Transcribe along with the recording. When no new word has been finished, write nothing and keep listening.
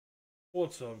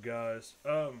What's up, guys?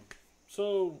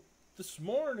 So this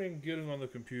morning, getting on the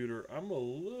computer, I'm a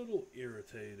little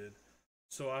irritated.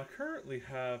 So I currently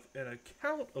have an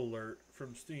account alert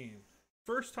from Steam.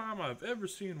 First time I've ever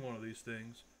seen one of these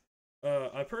things.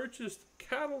 I purchased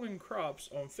cattle and crops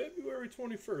on February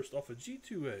 21st off of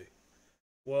G2A.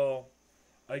 Well,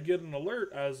 I get an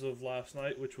alert as of last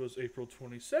night, which was April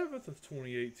 27th of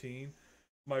 2018.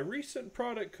 My recent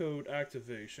product code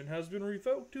activation has been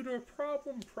revoked due to a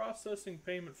problem processing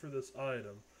payment for this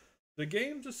item. The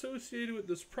games associated with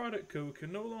this product code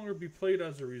can no longer be played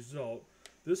as a result.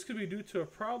 This could be due to a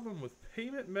problem with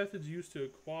payment methods used to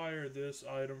acquire this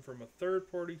item from a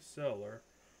third-party seller,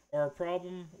 or a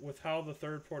problem with how the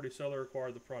third-party seller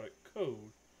acquired the product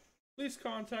code. Please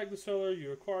contact the seller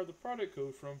you acquired the product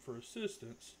code from for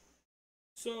assistance.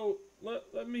 So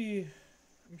let me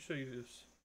show you this.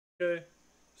 Okay,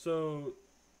 so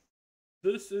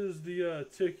this is the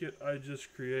ticket I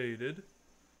just created.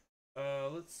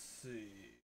 Let's see.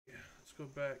 Let's go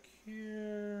back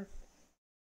here.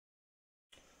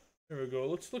 There we go.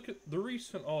 Let's look at the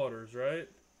recent orders, right?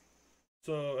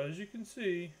 So as you can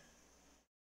see,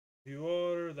 view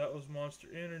order, that was Monster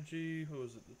Energy. What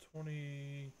was it?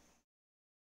 The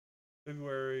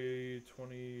February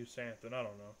 20 something. I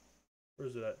don't know.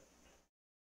 Where's it at?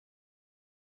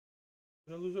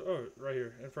 Did I lose it? Oh, right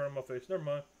here in front of my face. Never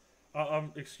mind.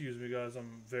 Excuse me, guys.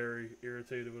 I'm very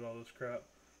irritated with all this crap.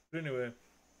 But anyway,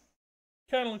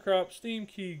 cattle and crop, Steam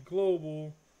key,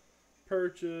 global,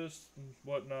 purchase, and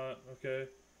whatnot. Okay,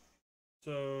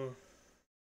 so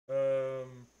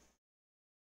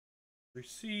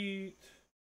receipt.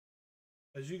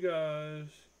 As you guys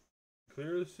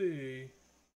clearly see,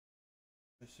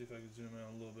 let's see if I can zoom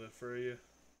in a little bit for you.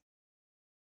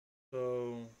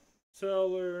 So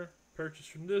seller, purchase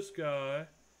from this guy,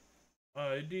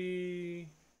 ID.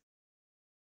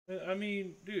 I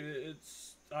mean, dude,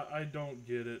 it's I don't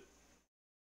get it.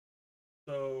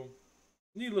 So,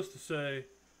 needless to say,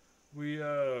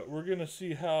 we're gonna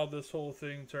see how this whole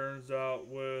thing turns out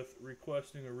with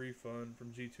requesting a refund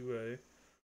from G2A,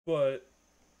 but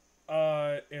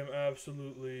I am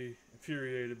absolutely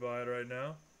infuriated by it right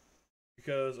now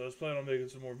because I was planning on making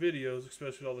some more videos,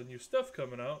 especially with all the new stuff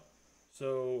coming out.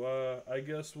 So I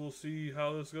guess we'll see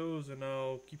how this goes, and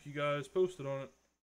I'll keep you guys posted on it.